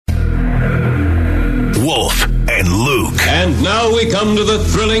Now we come to the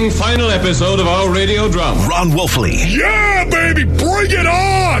thrilling final episode of our radio drama. Ron Wolfley. Yeah, baby, bring it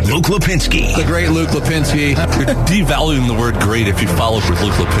on! Luke Lipinski. The great Luke Lipinski. You're devaluing the word great if you followed with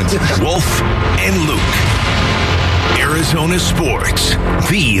Luke Lipinski. Wolf and Luke. Arizona Sports,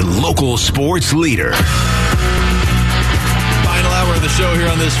 the local sports leader. Final hour of the show here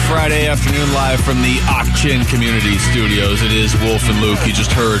on this Friday afternoon, live from the Auction Community Studios. It is Wolf and Luke. You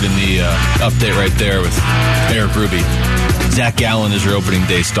just heard in the update right there with Eric Ruby. Zach Gallen is your opening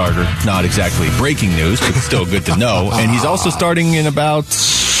day starter. Not exactly breaking news, but still good to know. And he's also starting in about...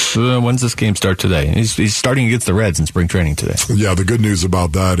 when's this game start today? He's starting against the Reds in spring training today. Yeah, the good news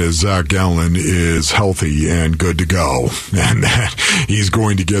about that is Zach Gallen is healthy and good to go. And that he's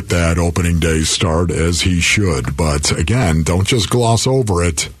going to get that opening day start as he should. But again, don't just gloss over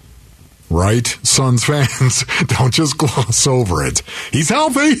it. Right? Suns fans, don't just gloss over it. He's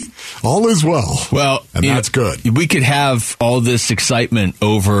healthy. All is well. Well, and that's good. We could have all this excitement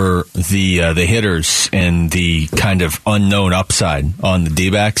over the hitters and the kind of unknown upside on the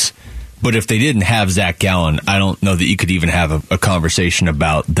D-backs. But if they didn't have Zach Gallen, I don't know that you could even have a conversation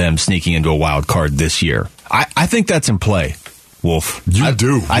about them sneaking into a wild card this year. I think that's in play. Wolf. You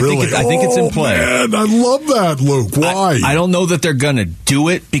do, really? I think it's in play. Man, I love that, Luke. Why? I don't know that they're going to do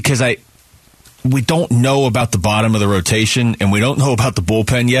it because we don't know about the bottom of the rotation, and we don't know about the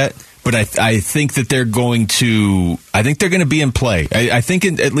bullpen yet. But I think that they're going to. I think they're going to be in play. I think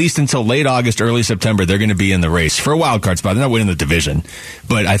at least until late August, early September, they're going to be in the race for a wild card spot. They're not winning the division,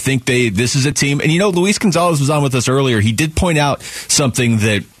 but I think this is a team. And Luis Gonzalez was on with us earlier. He did point out something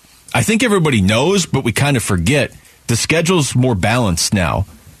that I think everybody knows, but we kind of forget. The schedule's more balanced now.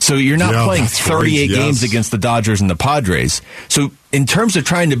 So you're not playing 38 games against the Dodgers and the Padres. So in terms of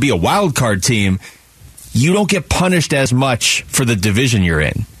trying to be a wild card team, you don't get punished as much for the division you're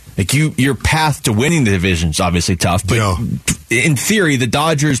in. Like your path to winning the division is obviously tough, but in theory, the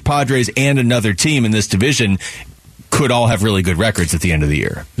Dodgers, Padres, and another team in this division could all have really good records at the end of the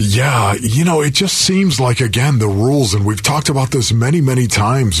year. Yeah, it just seems like, again, the rules, and we've talked about this many, many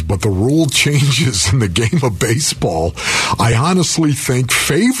times, but the rule changes in the game of baseball, I honestly think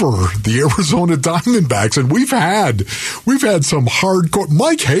favor the Arizona Diamondbacks, and we've had some hardcore.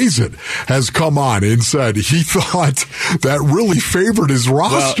 Mike Hazen has come on and said he thought that really favored his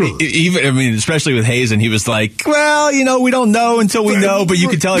roster. Well, especially with Hazen, he was like, well, we don't know until we know, but you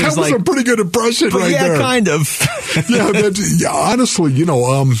could tell he was like... That was a pretty good impression right there. Yeah, kind of. Honestly,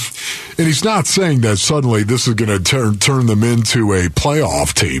 and he's not saying that suddenly this is going to turn them into a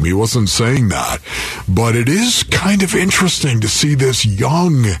playoff team. He wasn't saying that. But it is kind of interesting to see this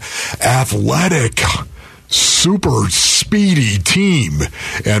young, athletic, super speedy team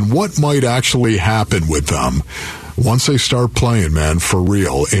and what might actually happen with them once they start playing, man, for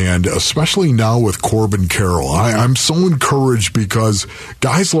real. And especially now with Corbin Carroll. I'm so encouraged because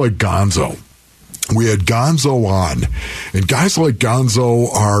guys like Gonzo, we had Gonzo on, and guys like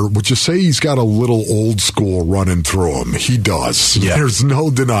Gonzo would you say he's got a little old school running through him? He does. Yeah. There's no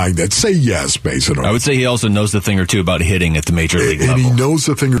denying that. Say yes, basically. I would say he also knows the thing or two about hitting at the major league level. And he knows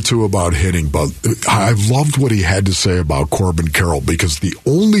the thing or two about hitting, but I loved what he had to say about Corbin Carroll, because the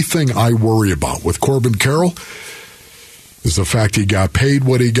only thing I worry about with Corbin Carroll is the fact he got paid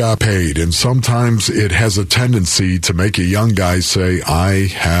what he got paid. And sometimes it has a tendency to make a young guy say, I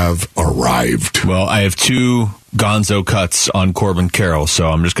have arrived. Well, I have two Gonzo cuts on Corbin Carroll, so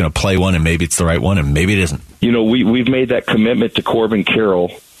I'm just going to play one, and maybe it's the right one, and maybe it isn't. We've made that commitment to Corbin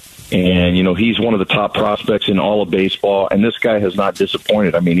Carroll, and, he's one of the top prospects in all of baseball, and this guy has not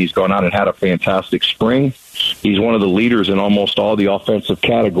disappointed. He's gone out and had a fantastic spring. He's one of the leaders in almost all the offensive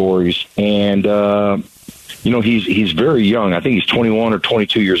categories, and, he's very young. I think he's 21 or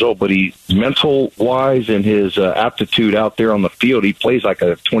 22 years old, but he's mental-wise and his aptitude out there on the field, he plays like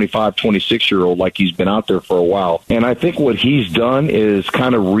a 25, 26-year-old, like he's been out there for a while. And I think what he's done is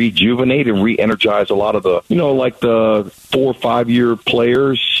kind of rejuvenate and re-energize a lot of the, like the 4 or 5 year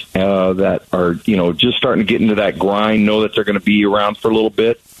players that are, just starting to get into that grind, know that they're going to be around for a little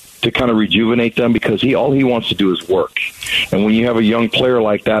bit, to kind of rejuvenate them, because all he wants to do is work. And when you have a young player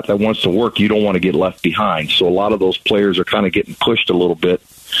like that wants to work, you don't want to get left behind. So a lot of those players are kind of getting pushed a little bit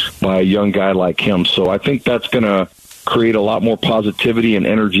by a young guy like him. So I think that's going to create a lot more positivity and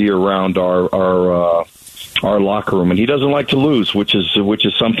energy around our locker room. And he doesn't like to lose, which is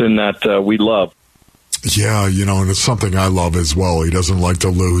something that we love. Yeah, and it's something I love as well. He doesn't like to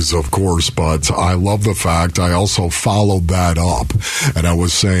lose, of course, but I love the fact I also followed that up. And I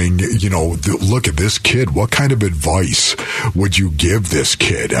was saying, look at this kid. What kind of advice would you give this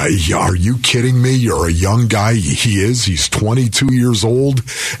kid? Are you kidding me? You're a young guy. He's 22 years old,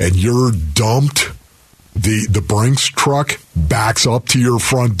 and you're dumped the Brinks truck backs up to your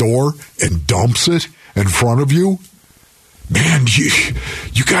front door and dumps it in front of you, man,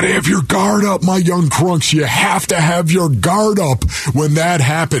 you got to have your guard up, my young crunks. You have to have your guard up when that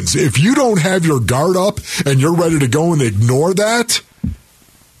happens. If you don't have your guard up and you're ready to go and ignore that,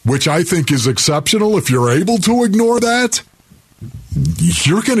 which I think is exceptional, if you're able to ignore that,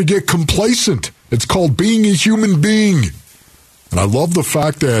 you're going to get complacent. It's called being a human being. And I love the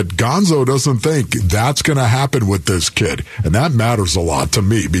fact that Gonzo doesn't think that's going to happen with this kid. And that matters a lot to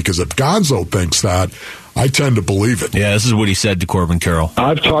me, because if Gonzo thinks that, I tend to believe it. Yeah, this is what he said to Corbin Carroll.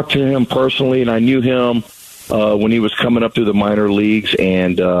 I've talked to him personally, and I knew him when he was coming up through the minor leagues,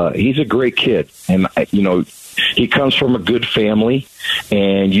 and he's a great kid. And, he comes from a good family,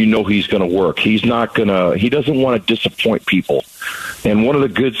 and he's going to work. He doesn't want to disappoint people. And one of the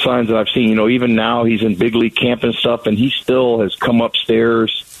good signs that I've seen, even now he's in big league camp and stuff, and he still has come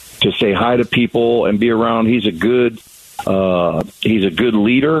upstairs to say hi to people and be around. He's a good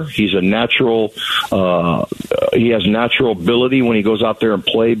leader. He's a natural. He has natural ability when he goes out there and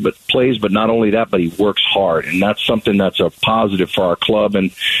plays. But not only that, but he works hard, and that's something that's a positive for our club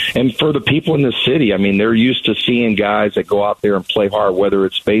and for the people in the city. I mean, they're used to seeing guys that go out there and play hard, whether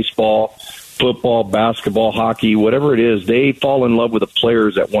it's baseball, football, basketball, hockey, whatever it is. They fall in love with the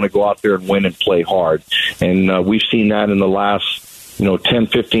players that want to go out there and win and play hard, and we've seen that in the last 10,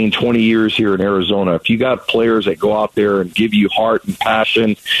 15, 20 years here in Arizona. If you got players that go out there and give you heart and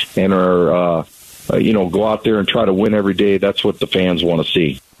passion and are, go out there and try to win every day, that's what the fans want to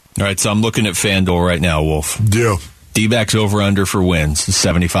see. All right, so I'm looking at FanDuel right now, Wolf. Yeah. D-backs over-under for wins,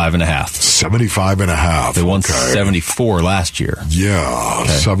 75.5. 75.5. They won 74 last year. Yeah,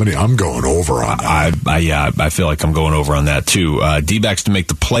 okay. 70. I'm going over on that. I feel like I'm going over on that too. D-backs to make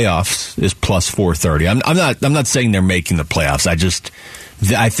the playoffs is plus 430. I'm not saying they're making the playoffs.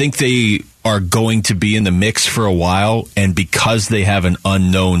 I think they are going to be in the mix for a while, and because they have an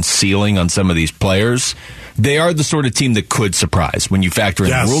unknown ceiling on some of these players, they are the sort of team that could surprise when you factor in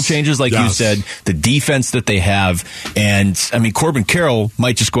the rule changes, like you said, the defense that they have. And, Corbin Carroll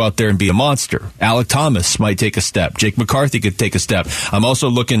might just go out there and be a monster. Alec Thomas might take a step. Jake McCarthy could take a step. I'm also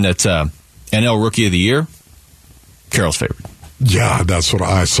looking at NL Rookie of the Year. Carroll's favorite. Yeah, that's what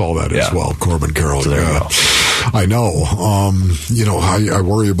I saw that as well. Corbin Carroll. So there you go. I know. I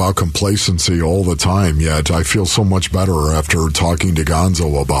worry about complacency all the time, yet I feel so much better after talking to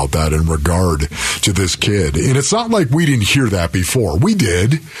Gonzo about that in regard to this kid. And it's not like we didn't hear that before. We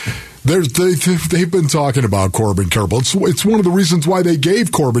did. They've been talking about Corbin Carroll. It's one of the reasons why they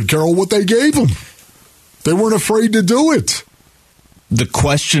gave Corbin Carroll what they gave him. They weren't afraid to do it. The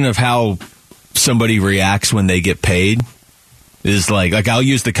question of how somebody reacts when they get paid is like I'll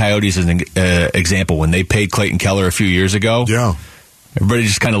use the Coyotes as an example. When they paid Clayton Keller a few years ago, everybody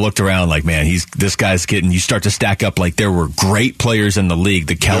just kind of looked around like, man, this guy's getting. You start to stack up like there were great players in the league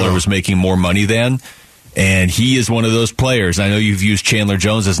that Keller was making more money than, and he is one of those players. I know you've used Chandler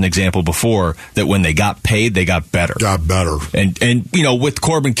Jones as an example before. That when they got paid, they got better. And with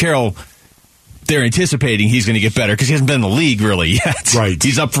Corbin Carroll, they're anticipating he's going to get better because he hasn't been in the league really yet. Right.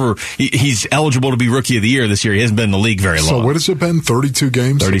 He's eligible to be Rookie of the Year this year. He hasn't been in the league very long. So what has it been? 32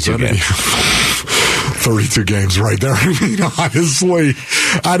 games? 32 games. 32 games right there. Honestly,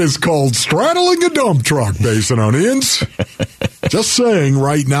 that is called straddling a dump truck, Basinonians. Just saying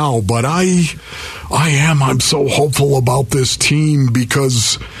right now, but I'm so hopeful about this team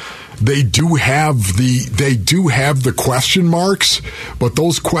because they do have the question marks, but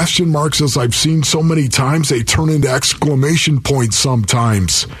those question marks, as I've seen so many times, they turn into exclamation points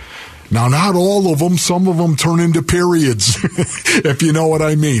sometimes. Now, not all of them. Some of them turn into periods, if you know what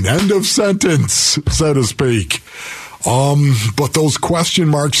I mean. End of sentence, so to speak. But those question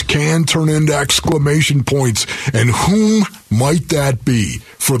marks can turn into exclamation points. And whom might that be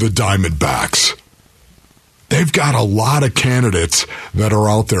for the Diamondbacks? They've got a lot of candidates that are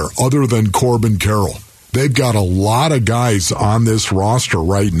out there other than Corbin Carroll. They've got a lot of guys on this roster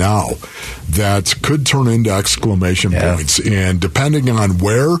right now that could turn into exclamation points. And depending on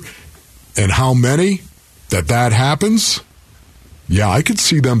where and how many that happens, I could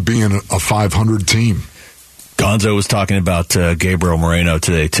see them being a 500 team. Gonzo was talking about Gabriel Moreno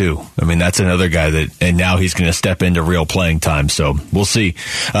today, too. That's another guy and now he's going to step into real playing time, so we'll see.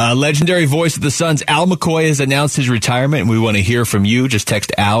 Legendary voice of the Suns, Al McCoy, has announced his retirement, and we want to hear from you. Just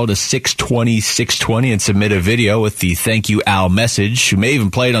text Al to 620-620 and submit a video with the Thank You, Al message. You may even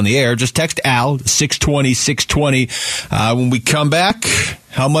play it on the air. Just text Al, 620-620. When we come back,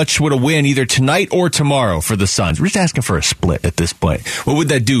 how much would a win either tonight or tomorrow for the Suns? We're just asking for a split at this point. What would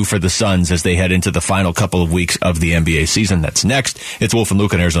that do for the Suns as they head into the final couple of weeks of the NBA season? That's next. It's Wolf and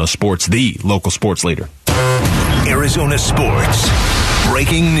Luke on Arizona Sports, the local sports leader. Arizona sports.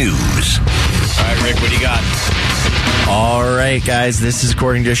 Breaking news. All right, Rick, what do you got? All right, guys, this is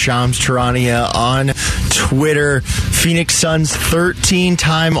according to Shams Charania on Twitter. Phoenix Suns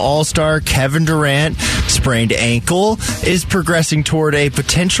 13-time All-Star Kevin Durant sprained ankle is progressing toward a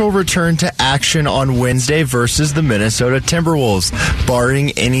potential return to action on Wednesday versus the Minnesota Timberwolves,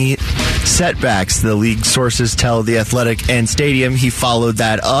 barring any setbacks. The league sources tell The Athletic and Stadium he followed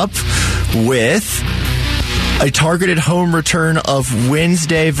that up with a targeted home return of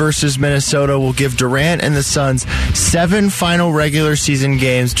Wednesday versus Minnesota will give Durant and the Suns 7 final regular season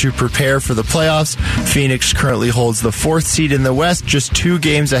games to prepare for the playoffs. Phoenix currently holds the 4th seed in the West, just 2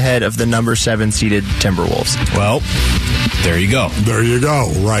 games ahead of the number 7 seeded Timberwolves. Well, there you go. There you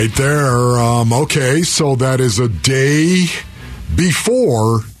go. Right there. Okay, so that is a day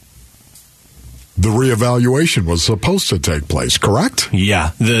before the reevaluation was supposed to take place, correct?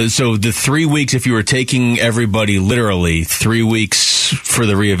 Yeah. So the 3 weeks, if you were taking everybody literally, 3 weeks for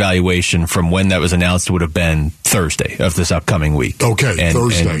the reevaluation from when that was announced would have been Thursday of this upcoming week. Okay,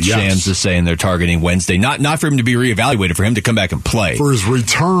 Thursday, and yes. Shams is saying they're targeting Wednesday. Not for him to be reevaluated, for him to come back and play. For his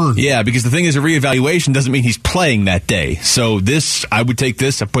return. Yeah, because the thing is, a reevaluation doesn't mean he's playing that day. So this, I would take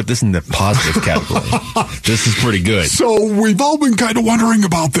this, I put this in the positive category. This is pretty good. So we've all been kind of wondering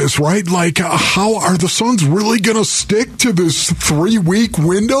about this, right? Like, how are the Suns really going to stick to this 3-week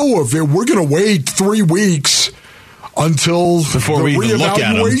window? If we're going to wait 3 weeks until before the we even look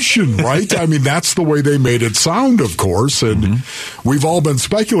at reevaluation, right? I mean, that's the way they made it sound, of course, and we've all been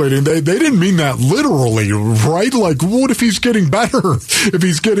speculating. They didn't mean that literally, right? Like, what if he's getting better? If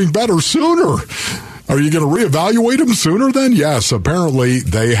he's getting better sooner? Are you going to reevaluate him sooner then? Yes, apparently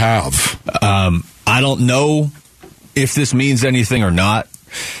they have. I don't know if this means anything or not,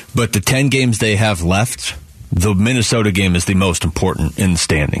 but the 10 games they have left, the Minnesota game is the most important in the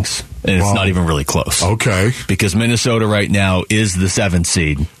standings. And it's not even really close. Okay. Because Minnesota right now is the 7th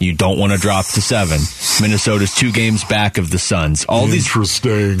seed. You don't want to drop to 7. Minnesota's 2 games back of the Suns.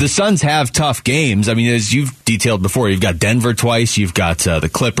 Interesting. The Suns have tough games. I mean, as you've detailed before, you've got Denver twice, you've got the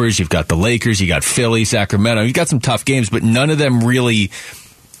Clippers, you've got the Lakers, you got Philly, Sacramento. You've got some tough games, but none of them really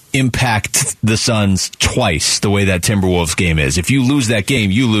impact the Suns twice the way that Timberwolves game is. If you lose that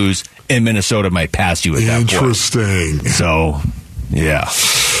game, you lose, and Minnesota might pass you at that point. Interesting. So, yeah.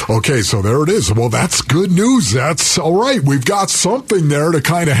 Okay, so there it is. Well, that's good news. That's all right. We've got something there to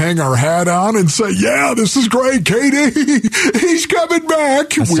kind of hang our hat on and say, yeah, this is great, Katie. He's coming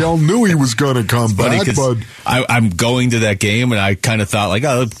back. We all knew he was going to come back. But I'm going to that game, and I kind of thought, like,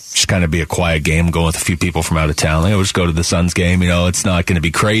 oh, it'll just kind of be a quiet game, going with a few people from out of town. Like, I'll just go to the Suns game. You know, it's not going to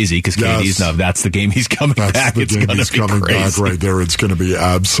be crazy because KD's not. That's the game he's coming back. It's going to be coming back right there. It's going to be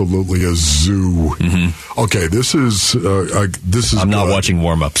absolutely a zoo. Okay, this is I'm not watching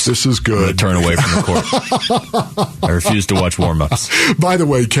warm-ups. This is good. I'm going to turn away from the court. I refuse to watch warm-ups. By the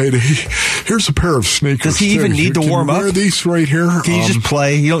way, Katie, here's a pair of sneakers. Does he even need to warm up? Wear these right here. Can you just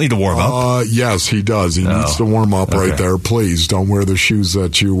play? You don't need to warm up. Yes, he does. He needs to warm up right there. Please don't wear the shoes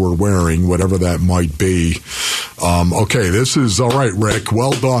that you were wearing, whatever that might be. Okay, this is all right, Rick.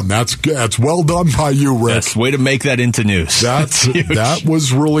 Well done. That's well done by you, Rick. That's way to make that into news. That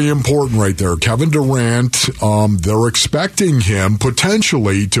was really important right there. Kevin Durant, they're expecting him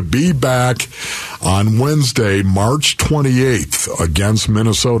potentially to be back on Wednesday, March 28th against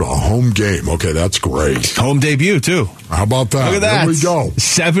Minnesota, a home game. Okay, that's great. Home debut, too. How about that? Look at that. There we go.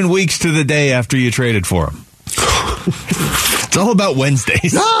 7 weeks to the day after you traded for him. It's all about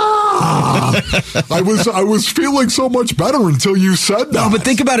Wednesdays. I was feeling so much better until you said that. No, but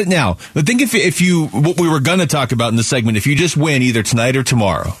think about it now. But think if you, what we were going to talk about in the segment, if you just win either tonight or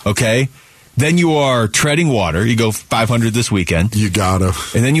tomorrow, okay? Then you are treading water. You go 500 this weekend. You gotta.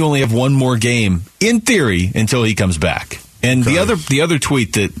 And then you only have one more game, in theory, until he comes back. And the other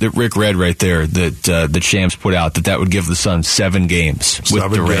tweet that Rick read right there that Shams put out, that would give the Suns 7 games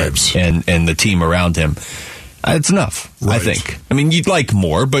with Durant and the team around him. It's enough, right. I think. I mean, you'd like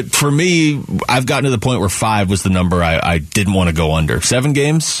more, but for me, I've gotten to the point where 5 was the number I didn't want to go under. 7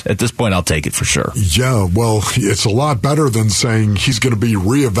 games, at this point, I'll take it for sure. Yeah, well, it's a lot better than saying he's going to be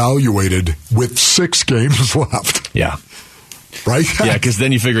reevaluated with 6 games left. Yeah. Right? Yeah, because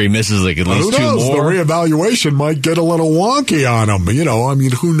then you figure he misses like at least 2 more. The reevaluation might get a little wonky on him. You know, I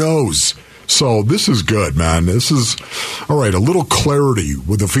mean, who knows? So this is good, man. This is, all right, a little clarity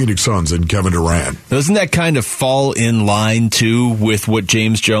with the Phoenix Suns and Kevin Durant. Doesn't that kind of fall in line, too, with what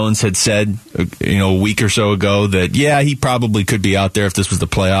James Jones had said, a week or so ago, that, yeah, he probably could be out there if this was the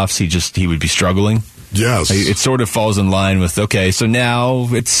playoffs. He would be struggling. Yes. It sort of falls in line with, okay, so now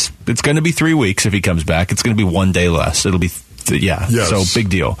it's going to be 3 weeks if he comes back. It's going to be 1 day less. It'll be, yes. So big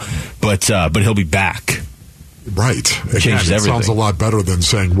deal. But he'll be back. Right. Again, changes it everything. sounds a lot better than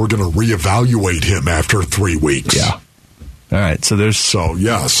saying we're going to reevaluate him after 3 weeks. Yeah. All right, so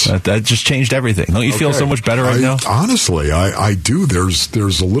yes. That just changed everything. Don't you feel so much better right now? Honestly, I do.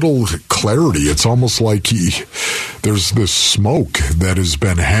 There's a little clarity. It's almost like there's this smoke that has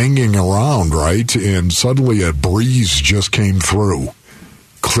been hanging around, right? And suddenly a breeze just came through,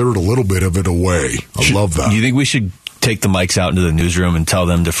 cleared a little bit of it away. I love that. Do you think we should take the mics out into the newsroom and tell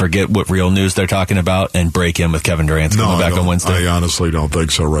them to forget what real news they're talking about and break in with Kevin Durant coming back on Wednesday? I honestly don't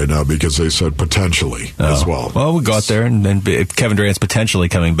think so right now because they said potentially as well. Well, we'll go out there and Kevin Durant's potentially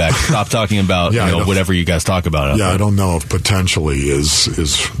coming back. Stop talking about whatever you guys talk about. I don't know if potentially is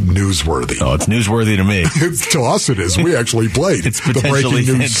newsworthy. Oh, it's newsworthy to me. To us it is. We actually played it's the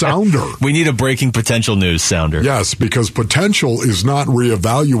breaking news sounder. We need a breaking potential news sounder. Yes, because potential is not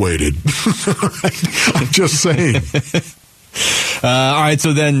reevaluated. I'm just saying. All right,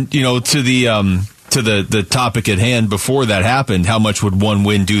 so then, to the topic at hand before that happened, how much would one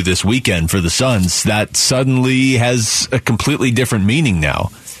win do this weekend for the Suns? That suddenly has a completely different meaning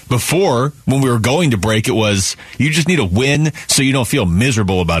now. Before, when we were going to break, it was you just need a win so you don't feel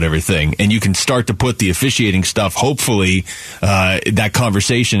miserable about everything, and you can start to put the officiating stuff, hopefully, that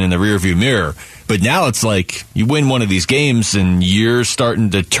conversation in the rearview mirror. But now it's like you win one of these games and you're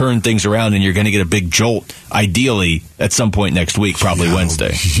starting to turn things around and you're going to get a big jolt, ideally, at some point next week, probably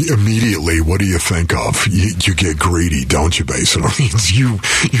Wednesday. Immediately, what do you think of? You get greedy, don't you, basically? You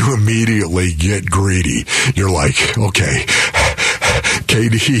immediately get greedy. You're like, okay,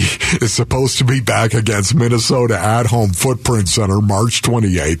 KD is supposed to be back against Minnesota at home, Footprint Center, March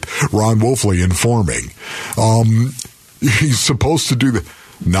 28th. Ron Wolfley informing. He's supposed to do the...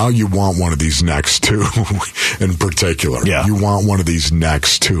 Now you want one of these next two in particular. Yeah. You want one of these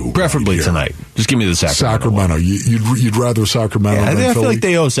next two. Preferably tonight. Just give me the Sacramento. You'd rather Sacramento than Philly? I feel like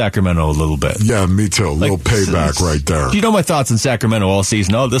they owe Sacramento a little bit. Yeah, me too. A little payback right there. You know my thoughts on Sacramento all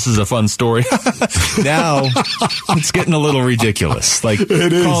season. Oh, this is a fun story. Now, it's getting a little ridiculous. Like,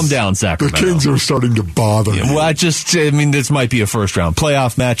 it is. Calm down, Sacramento. The Kings are starting to bother me. Well, this might be a first-round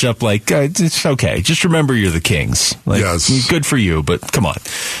playoff matchup. Like, it's okay. Just remember you're the Kings. Like, yes. Good for you, but come on.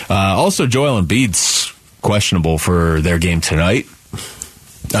 Also, Joel Embiid's questionable for their game tonight.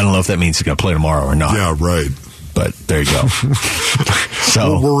 I don't know if that means he's going to play tomorrow or not. Yeah, right. But there you go. So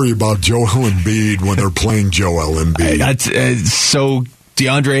don't worry about Joel Embiid when they're playing Joel Embiid. So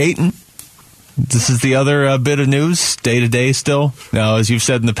DeAndre Ayton, this is the other bit of news, day-to-day still. Now, as you've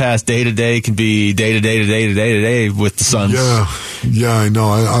said in the past, day-to-day can be day-to-day to day-to-day to day with the Suns. Yeah, I know.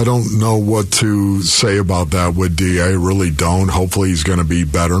 I don't know what to say about that with D. I really don't. Hopefully he's going to be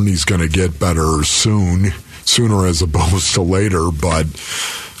better, and he's going to get better sooner as opposed to later. But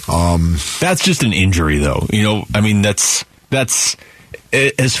that's just an injury, though. That's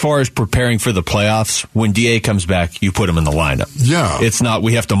as far as preparing for the playoffs, when DA comes back, you put him in the lineup. Yeah. It's not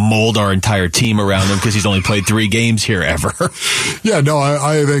we have to mold our entire team around him because he's only played 3 games here ever. Yeah, no,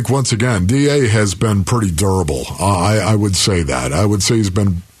 I think, once again, DA has been pretty durable. I would say that. I would say he's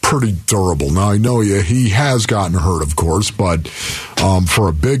been pretty durable. Now, I know he has gotten hurt, of course, but for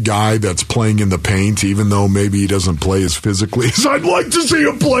a big guy that's playing in the paint, even though maybe he doesn't play as physically as I'd like to see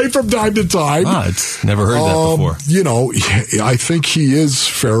him play from time to time. It's never heard that before. I think he is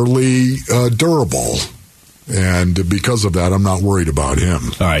fairly durable. And because of that, I'm not worried about him.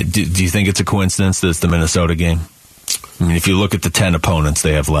 All right. Do you think it's a coincidence that it's the Minnesota game? I mean, if you look at the 10 opponents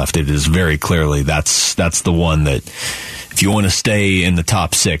they have left, it is very clearly that's the one that, if you want to stay in the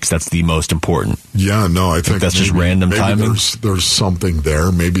top 6, that's the most important. Yeah, no, I think that's just random timing. There's something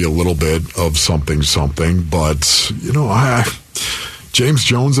there, maybe a little bit of something. But James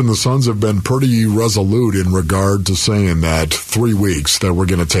Jones and the Suns have been pretty resolute in regard to saying that 3 weeks, that we're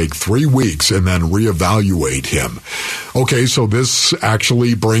going to take 3 weeks and then reevaluate him. Okay, so this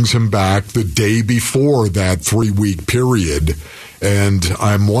actually brings him back the day before that 3-week period. And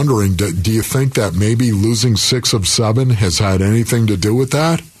I'm wondering, do you think that maybe losing 6 of 7 has had anything to do with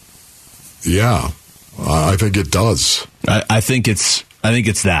that? Yeah, I think it does. I think it's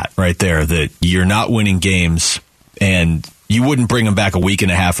that right there, that you're not winning games, and you wouldn't bring them back a week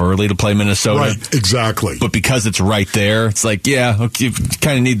and a half early to play Minnesota. Right, exactly. But because it's right there, it's like, you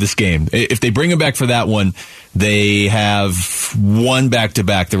kind of need this game. If they bring them back for that one, they have one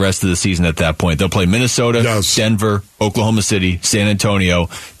back-to-back the rest of the season at that point. They'll play Minnesota, yes, Denver, Oklahoma City, San Antonio,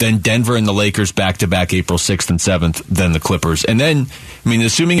 then Denver and the Lakers back-to-back April 6th and 7th, then the Clippers. And then,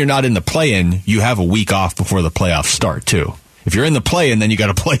 assuming you're not in the play-in, you have a week off before the playoffs start, too. If you're in the play-in, then you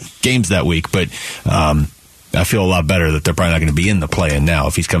got to play games that week. But I feel a lot better that they're probably not going to be in the play-in now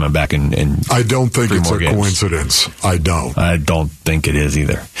if he's coming back in I don't think it's a games. coincidence. I don't think it is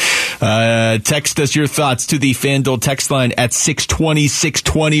either. Text us your thoughts to the FanDuel text line at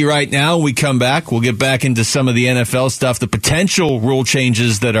 620 right now. We come back. We'll get back into some of the NFL stuff, the potential rule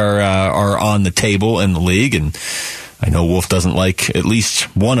changes that are on the table in the league, and I know Wolf doesn't like at least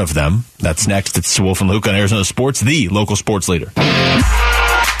one of them. That's next. It's Wolf and Luke on Arizona Sports, the local sports leader.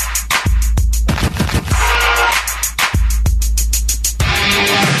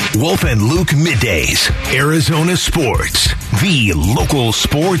 Wolf and Luke middays, Arizona Sports, the local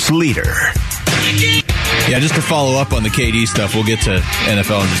sports leader. Yeah, just to follow up on the KD stuff, we'll get to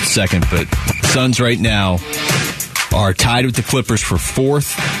NFL in just a second, but Suns right now are tied with the Clippers for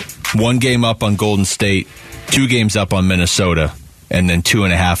fourth, 1 game up on Golden State, 2 games up on Minnesota, and then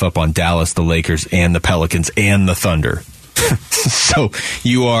 2.5 up on Dallas, the Lakers, and the Pelicans, and the Thunder. So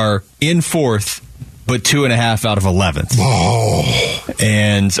you are in fourth, but 2.5 out of 11th. Oh.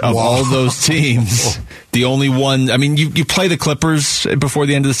 And of all those teams, the only one, I mean, you play the Clippers before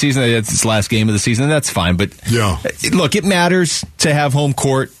the end of the season. It's its last game of the season, and that's fine. But yeah, look, it matters to have home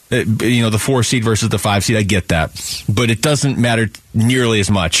court, the 4 seed versus the 5 seed. I get that. But it doesn't matter nearly as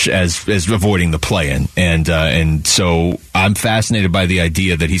much as avoiding the play-in. And so I'm fascinated by the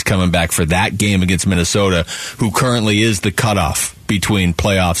idea that he's coming back for that game against Minnesota, who currently is the cutoff between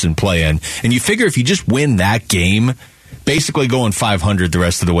playoffs and play-in. And you figure if you just win that game, basically going 500 the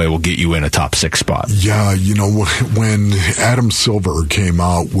rest of the way will get you in a top 6 spot. Yeah, when Adam Silver came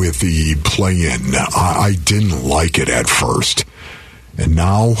out with the play-in, I didn't like it at first. And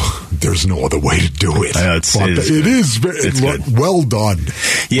now there's no other way to do it. It is well done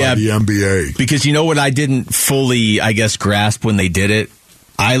by the NBA. Because you know what I didn't fully, I guess, grasp when they did it?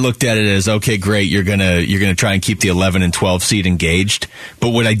 I looked at it as, okay, great, you're gonna try and keep the 11 and 12 seed engaged. But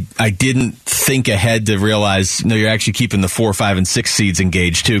what I didn't think ahead to realize, no, you're actually keeping the 4, 5, and 6 seeds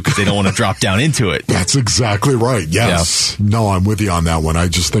engaged too, because they don't want to drop down into it. That's exactly right. Yes. Yeah. No, I'm with you on that one. I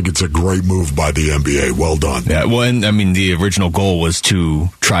just think it's a great move by the NBA. Well done. Yeah. Well, and, I mean, the original goal was to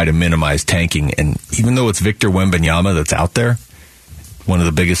try to minimize tanking, and even though it's Victor Wembanyama that's out there, one of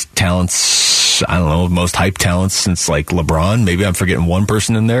the biggest talents, I don't know, most hyped talents since like LeBron. Maybe I'm forgetting one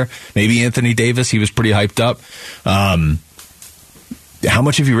person in there. Maybe Anthony Davis. He was pretty hyped up. How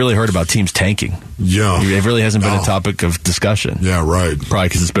much have you really heard about teams tanking? Yeah. It really hasn't been a topic of discussion. Yeah, right. Probably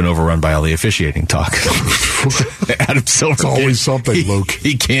because it's been overrun by all the officiating talk. Adam Silver. It's always something, Luke.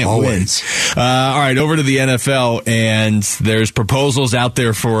 He can't always win. All right, over to the NFL, and there's proposals out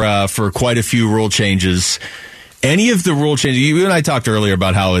there for quite a few rule changes. Any of the rule changes, you and I talked earlier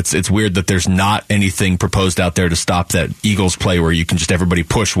about how it's weird that there's not anything proposed out there to stop that Eagles play where you can just everybody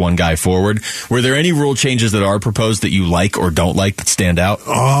push one guy forward. Were there any rule changes that are proposed that you like or don't like that stand out?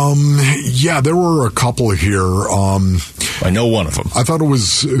 Yeah, there were a couple here. I know one of them. I thought it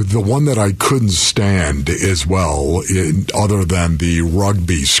was the one that I couldn't stand as well, other than the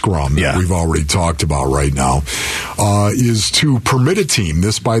rugby scrum that we've already talked about right now, is to permit a team,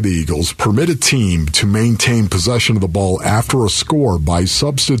 this by the Eagles, permit a team to maintain possession of the ball after a score by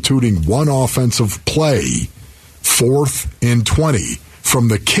substituting one offensive play, 4th and 20, from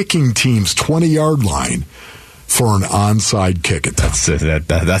the kicking team's 20-yard line for an onside kick attempt.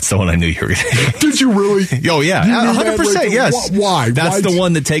 That's the one I knew you were going to. Did you really? Oh, yeah. 100%, yes. Why? That's the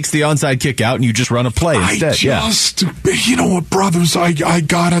one that takes the onside kick out and you just run a play instead. You know what, brothers, I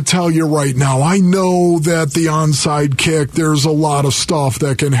got to tell you right now, I know that the onside kick, there's a lot of stuff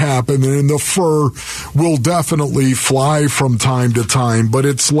that can happen, and the fur will definitely fly from time to time, but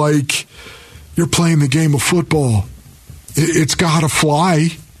it's like you're playing the game of football. It's got to fly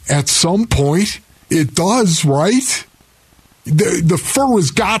at some point. It does, right? The fur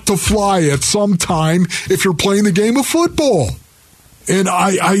has got to fly at some time if you're playing the game of football. And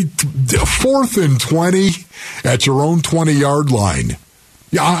 4th and 20 at your own 20-yard line.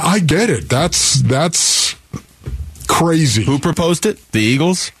 Yeah, I get it. That's crazy. Who proposed it? The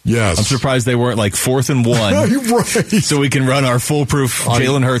Eagles? Yes. I'm surprised they weren't like 4th and 1. Right. So we can run our foolproof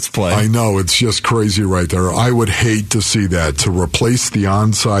Jalen Hurts play. I know. It's just crazy right there. I would hate to see that, to replace the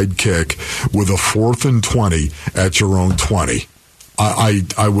onside kick with a 4th and 20 at your own 20.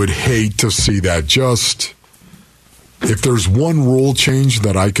 I would hate to see that. Just, if there's one rule change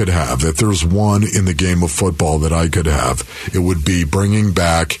that I could have, if there's one in the game of football that I could have, it would be bringing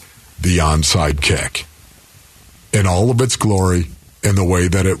back the onside kick in all of its glory, in the way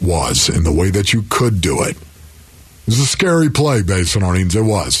that it was, in the way that you could do it. It was a scary play, Basin Orleans. It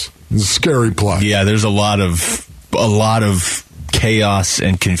was a scary play. Yeah, there's a lot of chaos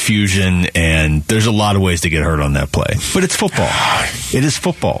and confusion, and there's a lot of ways to get hurt on that play. But it's football. It is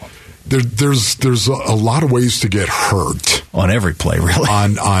football. There's a lot of ways to get hurt on every play, really.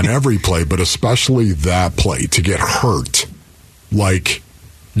 On every play, but especially that play, to get hurt. Like,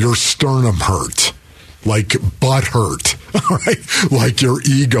 your sternum hurt, like butt hurt, all right? Like your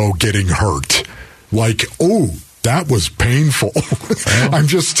ego getting hurt, like, oh, that was painful. I'm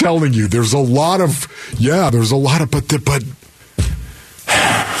just telling you, there's a lot of, but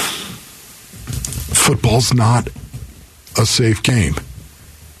football's not a safe game.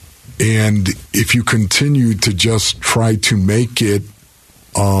 And if you continue to just try to make it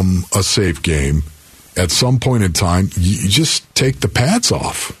a safe game, at some point in time, you just take the pads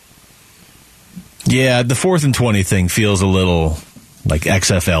off. Yeah, the 4th and 20 thing feels a little like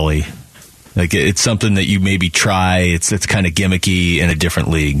XFL-y. Like it's something that you maybe try. It's kind of gimmicky in a different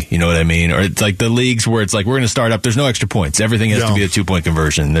league. You know what I mean? Or it's like the leagues where it's like we're going to start up. There's no extra points. Everything has to be a 2-point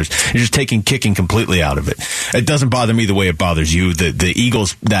conversion. You're just taking kicking completely out of it. It doesn't bother me the way it bothers you. The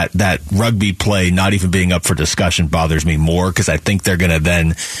Eagles that rugby play not even being up for discussion bothers me more because I think they're going to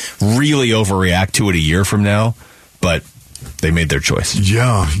then really overreact to it a year from now. But they made their choice.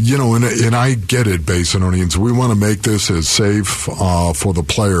 Yeah, and I get it, Basinonians. We want to make this as safe for the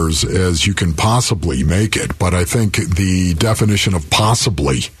players as you can possibly make it. But I think the definition of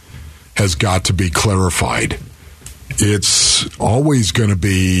possibly has got to be clarified. It's always going to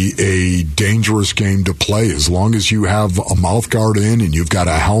be a dangerous game to play as long as you have a mouth guard in and you've got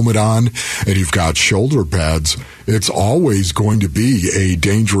a helmet on and you've got shoulder pads. It's always going to be a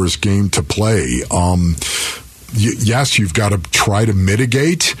dangerous game to play. Yes, you've got to try to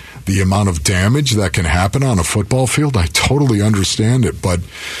mitigate the amount of damage that can happen on a football field. I totally understand it, but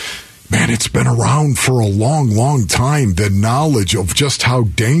man, it's been around for a long, long time. The knowledge of just how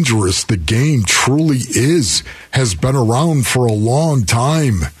dangerous the game truly is has been around for a long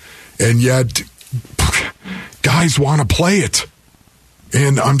time, and yet guys want to play it.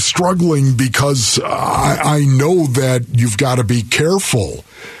 And I'm struggling because I know that you've got to be careful.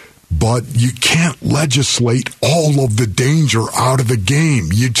 But you can't legislate all of the danger out of the game.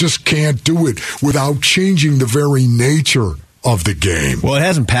 You just can't do it without changing the very nature of the game. Well, it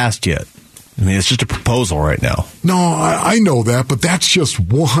hasn't passed yet. I mean, it's just a proposal right now. No, I know that, but that's just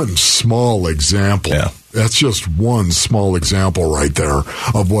one small example. Yeah. That's just one small example right there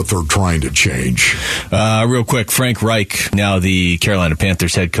of what they're trying to change. Real quick, Frank Reich, now the Carolina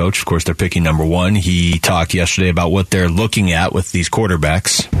Panthers head coach. Of course, they're picking number 1. He talked yesterday about what they're looking at with these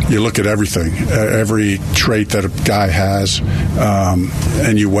quarterbacks. You look at everything, every trait that a guy has,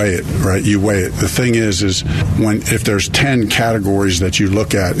 and you weigh it, right? You weigh it. The thing is if there's 10 categories that you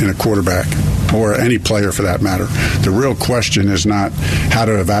look at in a quarterback, or any player for that matter, the real question is not how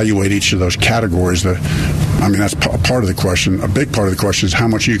to evaluate each of those categories. That's part of the question. A big part of the question is how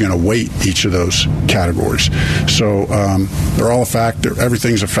much are you going to weight each of those categories. So they're all a factor.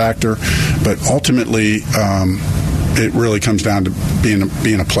 Everything's a factor. But ultimately, it really comes down to being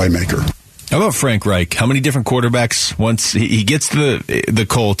a playmaker. How about Frank Reich? How many different quarterbacks? Once he gets the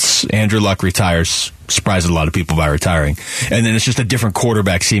Colts, Andrew Luck retires, surprises a lot of people by retiring. And then it's just a different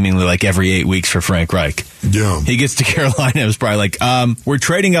quarterback seemingly like every 8 weeks for Frank Reich. Yeah. He gets to Carolina, it was probably like, we're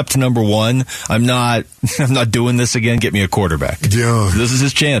trading up to number 1. I'm not doing this again. Get me a quarterback. Yeah. This is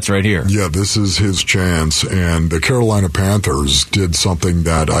his chance right here. Yeah, this is his chance. And the Carolina Panthers did something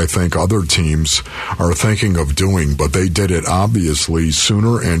that I think other teams are thinking of doing, but they did it obviously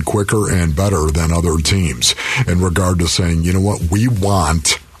sooner and quicker and better than other teams in regard to saying, you know what, we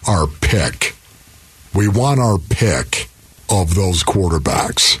want our pick. We want our pick of those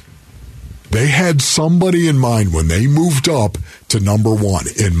quarterbacks. They had somebody in mind when they moved up to number 1.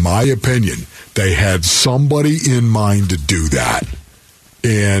 In my opinion, they had somebody in mind to do that.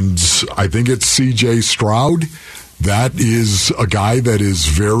 And I think it's C.J. Stroud. That is a guy that is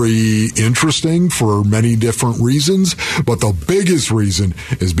very interesting for many different reasons, but the biggest reason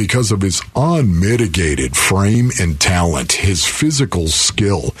is because of his unmitigated frame and talent, his physical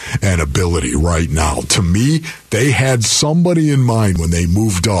skill and ability right now. To me, they had somebody in mind when they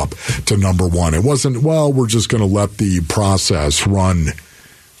moved up to number 1. It wasn't, well, we're just going to let the process run.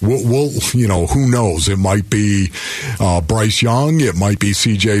 We'll, who knows? It might be Bryce Young. It might be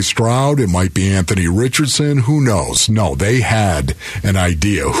C.J. Stroud. It might be Anthony Richardson. Who knows? No, they had an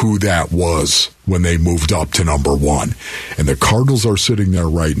idea who that was when they moved up to number 1. And the Cardinals are sitting there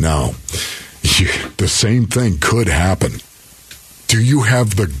right now. The same thing could happen. Do you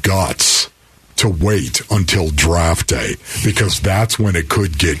have the guts to wait until draft day? Because that's when it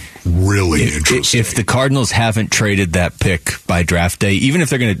could get really interesting. If the Cardinals haven't traded that pick by draft day, even if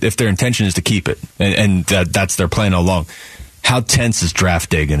their intention is to keep it, and that's their plan all along, how tense is draft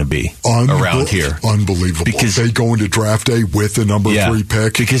day going to be around here? Unbelievable. Because they go into draft day with the number 3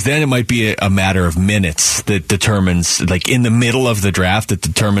 pick. Because then it might be a matter of minutes that determines, like in the middle of the draft, that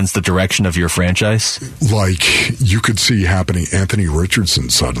determines the direction of your franchise. Like you could see happening. Anthony Richardson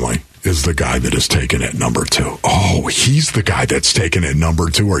suddenly is the guy that is taken at number 2. Oh, he's the guy that's taken at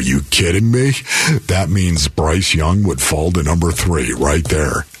number 2. Are you kidding me? That means Bryce Young would fall to number 3 right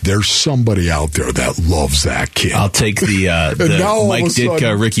there. There's somebody out there that loves that kid. I'll take the Mike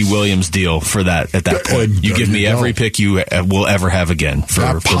Ditka, Ricky Williams deal for that at that point. You give me every pick you will ever have again for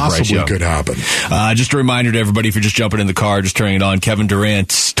that Bryce Young. possibly could happen. Just a reminder to everybody, if you're just jumping in the car, just turning it on, Kevin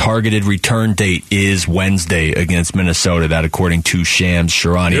Durant's targeted return date is Wednesday against Minnesota. That according to Shams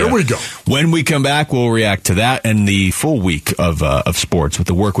Charania. Here we go. When we come back, we'll react to that and the full week of sports with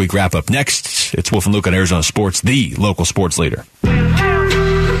the work week wrap up. Next, it's Wolf and Luke on Arizona Sports, the local sports leader.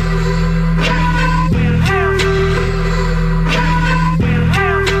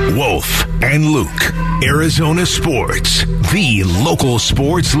 Wolf and Luke, Arizona Sports, the local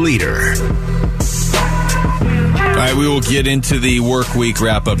sports leader. All right, we will get into the work week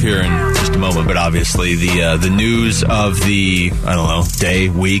wrap up here in just a moment, but obviously the news of the, I don't know, day,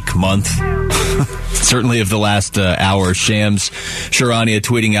 week, month, certainly of the last hour, Shams Charania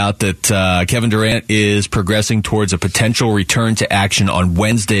tweeting out that Kevin Durant is progressing towards a potential return to action on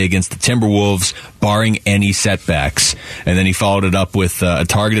Wednesday against the Timberwolves, barring any setbacks. And then he followed it up with a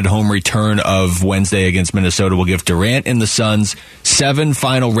targeted home return of Wednesday against Minnesota will give Durant and the Suns 7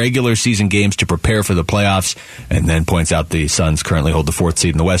 final regular season games to prepare for the playoffs, and then points out the Suns currently hold the 4th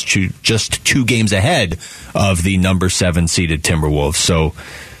seed in the West, just 2 games ahead of the number 7 seeded Timberwolves. So,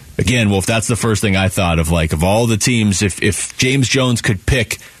 again, Wolf, that's the first thing I thought of. Like, of all the teams, if James Jones could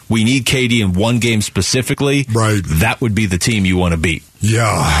pick, we need KD in one game specifically, right, that would be the team you want to beat.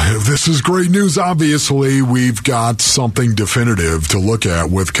 Yeah, this is great news. Obviously, we've got something definitive to look at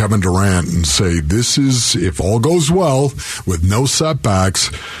with Kevin Durant and say, this is, if all goes well, with no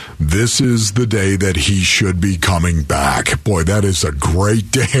setbacks, this is the day that he should be coming back. Boy, that is a great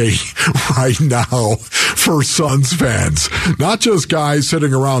day right now for Suns fans. Not just guys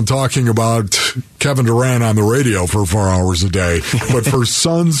sitting around talking about Kevin Durant on the radio for 4 hours a day, but for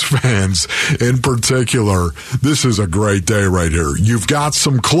Suns fans in particular, this is a great day right here. You've got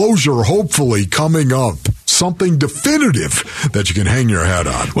some closure, hopefully, coming up. Something definitive that you can hang your head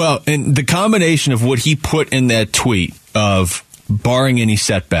on. Well, and the combination of what he put in that tweet of barring any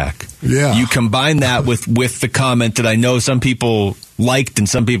setback. Yeah. You combine that with the comment that I know some people liked and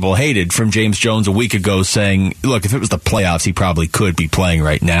some people hated from James Jones a week ago saying, look, if it was the playoffs, he probably could be playing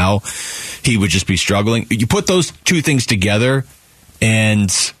right now. He would just be struggling. You put those two things together, and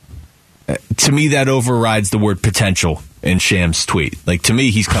to me, that overrides the word potential in Shams' tweet. Like, to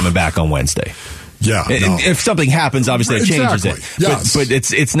me, he's coming back on Wednesday. Yeah, no. If something happens, obviously it changes it. Yes. But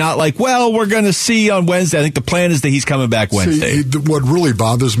it's not like, well, we're going to see on Wednesday. I think the plan is that he's coming back Wednesday. See, what really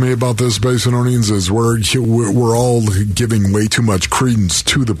bothers me about this, Basinonians, is we're all giving way too much credence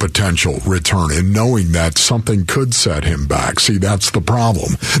to the potential return and knowing that something could set him back. See, that's the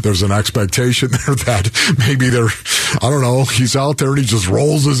problem. There's an expectation there that maybe I don't know, he's out there and he just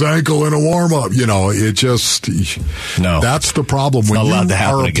rolls his ankle in a warm-up. You know, it just... No. That's the problem. When you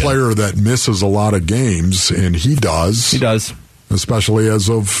are a player that misses a lot of games, and he does, especially as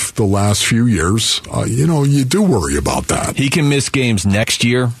of the last few years, you do worry about that. He can miss games next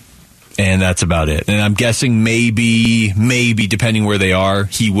year, and that's about it. And I'm guessing maybe depending where they are,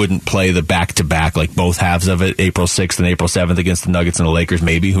 he wouldn't play the back-to-back, like both halves of it, April 6th and April 7th against the Nuggets and the Lakers.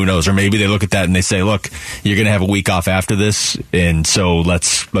 Maybe, who knows? Or maybe they look at that and they say, look, you're going to have a week off after this, and so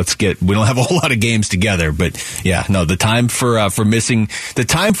let's get, we don't have a whole lot of games together. But yeah, no, the time for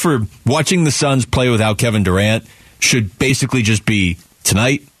watching the Suns play without Kevin Durant should basically just be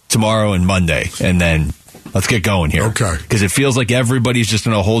tonight, tomorrow, and Monday, and then let's get going here. Okay. Because it feels like everybody's just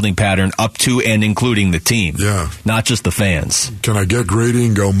in a holding pattern up to and including the team. Yeah. Not just the fans. Can I get greedy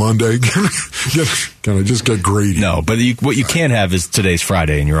and go Monday? Can I just get greedy? No, but what you can't have is today's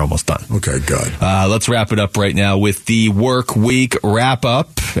Friday and you're almost done. Okay, good. Let's wrap it up right now with the work week wrap up,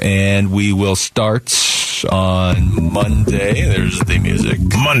 and we will start on Monday. There's the music.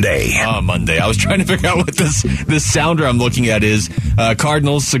 Monday. Monday. I was trying to figure out what this sounder I'm looking at is.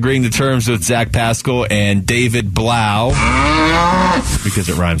 Cardinals agreeing to terms with Zach Pascal and David Blau because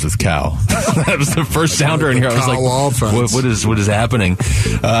it rhymes with cow. That was the first sounder in here. I was like, what is happening?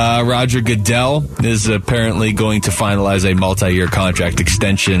 Roger Goodell is apparently going to finalize a multi-year contract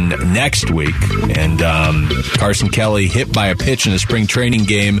extension next week. And Carson Kelly hit by a pitch in a spring training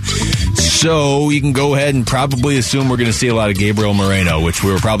game. So you can go ahead ahead and probably assume we're going to see a lot of Gabriel Moreno, which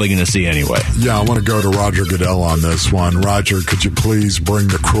we were probably going to see anyway. Yeah, I want to go to Roger Goodell on this one. Roger, could you please bring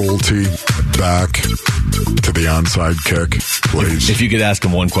the cruelty back to the onside kick, please? If you could ask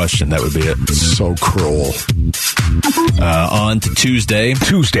him one question, that would be it. So cruel. On to Tuesday.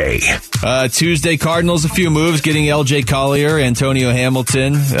 Tuesday, Cardinals, a few moves, getting L.J. Collier, Antonio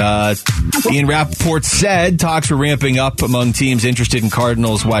Hamilton. Ian Rappaport said talks were ramping up among teams interested in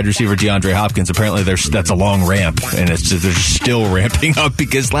Cardinals wide receiver DeAndre Hopkins. Apparently, that's a long ramp, and they're still ramping up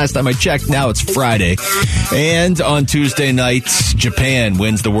because last time I checked, now it's Friday. And on Tuesday night, Japan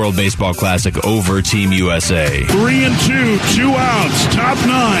wins the World Baseball Classic over Team USA. 3-2, 2 outs, top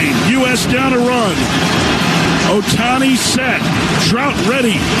 9, U.S. down a run. Ohtani set, Trout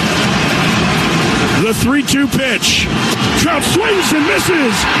ready. The 3-2 pitch. Trout swings and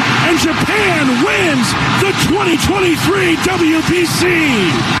misses, and Japan wins the 2023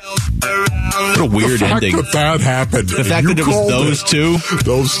 WBC. What a weird ending. The fact that happened. The fact that it was those two.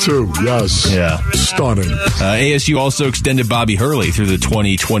 Those two, yes. Yeah. Stunning. ASU also extended Bobby Hurley through the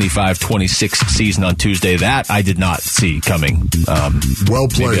 2025-26 season on Tuesday. That I did not see coming. Well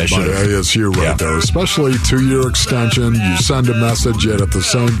played by ASU there. Especially 2-year extension. You send a message, yet at the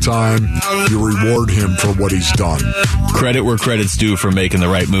same time, you reward him for what he's done. Credit where credit's due for making the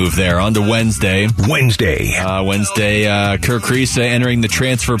right move there. On to Wednesday. Wednesday, Kirk Risa entering the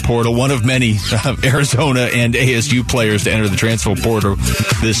transfer portal. One of many Arizona and ASU players to enter the transfer portal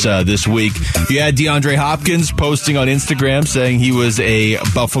this week. You had DeAndre Hopkins posting on Instagram saying he was a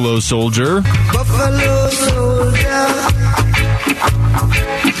Buffalo Soldier. Buffalo Soldier,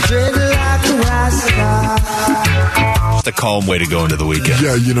 tread like a rockstar. Just a calm way to go into the weekend.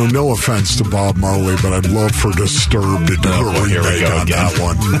 Yeah, no offense to Bob Marley, but I'd love for Disturbed to do a remake on that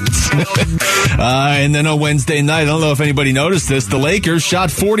one. And then on Wednesday night, I don't know if anybody noticed this, the Lakers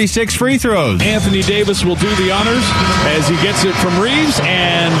shot 46 free throws. Anthony Davis will do the honors as he gets it from Reeves,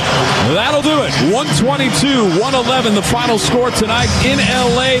 and that'll do it. 122-111, the final score tonight in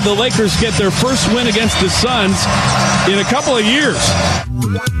L.A. The Lakers get their first win against the Suns in a couple of years.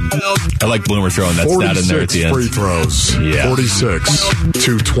 I like Bloomer throwing that stat in there at the end. 46 free throws. Yeah.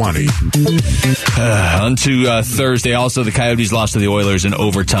 46-20. On to Thursday. Also, the Coyotes lost to the Oilers in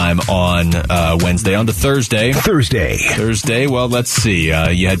overtime on Wednesday. On to Thursday. Well, let's see.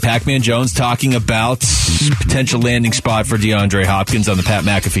 You had Pac-Man Jones talking about potential landing spot for DeAndre Hopkins on the Pat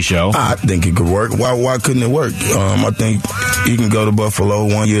McAfee show. I think it could work. Why couldn't it work? I think he can go to Buffalo,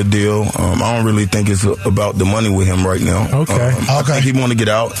 1-year deal. I don't really think it's about the money with him right now. I think he want to get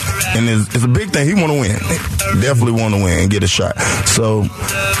out, and it's a big thing. He want to win. Definitely want to win and get a shot. So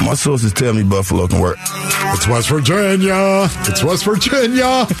my sources tell me Buffalo can work. It's West Virginia.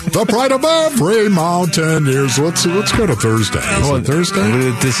 The pride of every mountaineers. Let's go to Thursday. Is it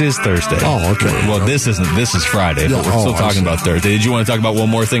Thursday? This is Thursday. Oh, okay. Well, this isn't. This is Friday, but we're still talking about Thursday. Did you want to talk about one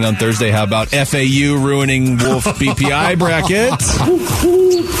more thing on Thursday? How about FAU ruining Wolf BPI bracket?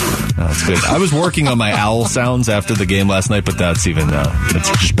 That's good. I was working on my owl sounds after the game last night, but that's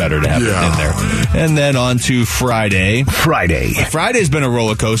just better to have it in there. And then on to Friday. Friday's been a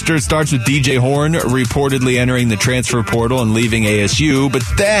roller coaster. It starts with DJ Horn reportedly entering the transfer portal and leaving ASU, but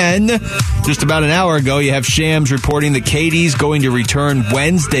then just about an hour ago, you have Shams reporting that KD's going to return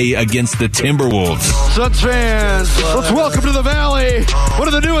Wednesday against the Timberwolves. Suns fans, let's welcome to the Valley one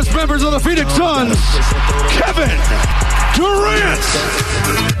of the newest members of the Phoenix Suns, Kevin Durant.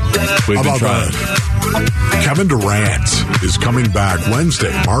 We've been trying. Kevin Durant is coming back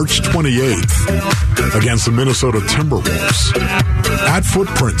Wednesday, March 28th, against the Minnesota Timberwolves at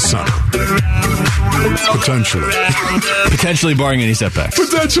Footprint Center. Potentially barring any setbacks. There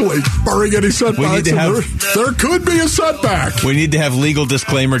could be a setback. We need to have legal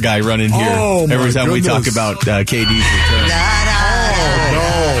disclaimer guy run in here every time we talk about KD's return.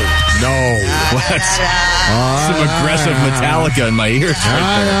 No. What? Some aggressive Metallica in my ears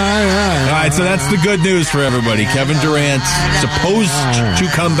right there. All right, so that's the good news for everybody. Kevin Durant supposed to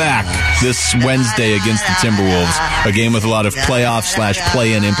come back this Wednesday against the Timberwolves, a game with a lot of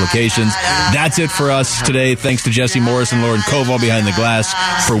playoff/play-in implications. That's it for us today. Thanks to Jesse Morris and Lauren Koval behind the glass.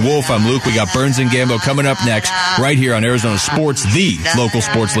 For Wolf, I'm Luke. We got Burns and Gambo coming up next, right here on Arizona Sports, the local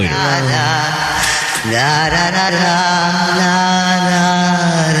sports leader.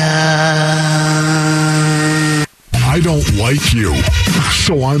 I don't like you,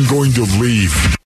 so I'm going to leave.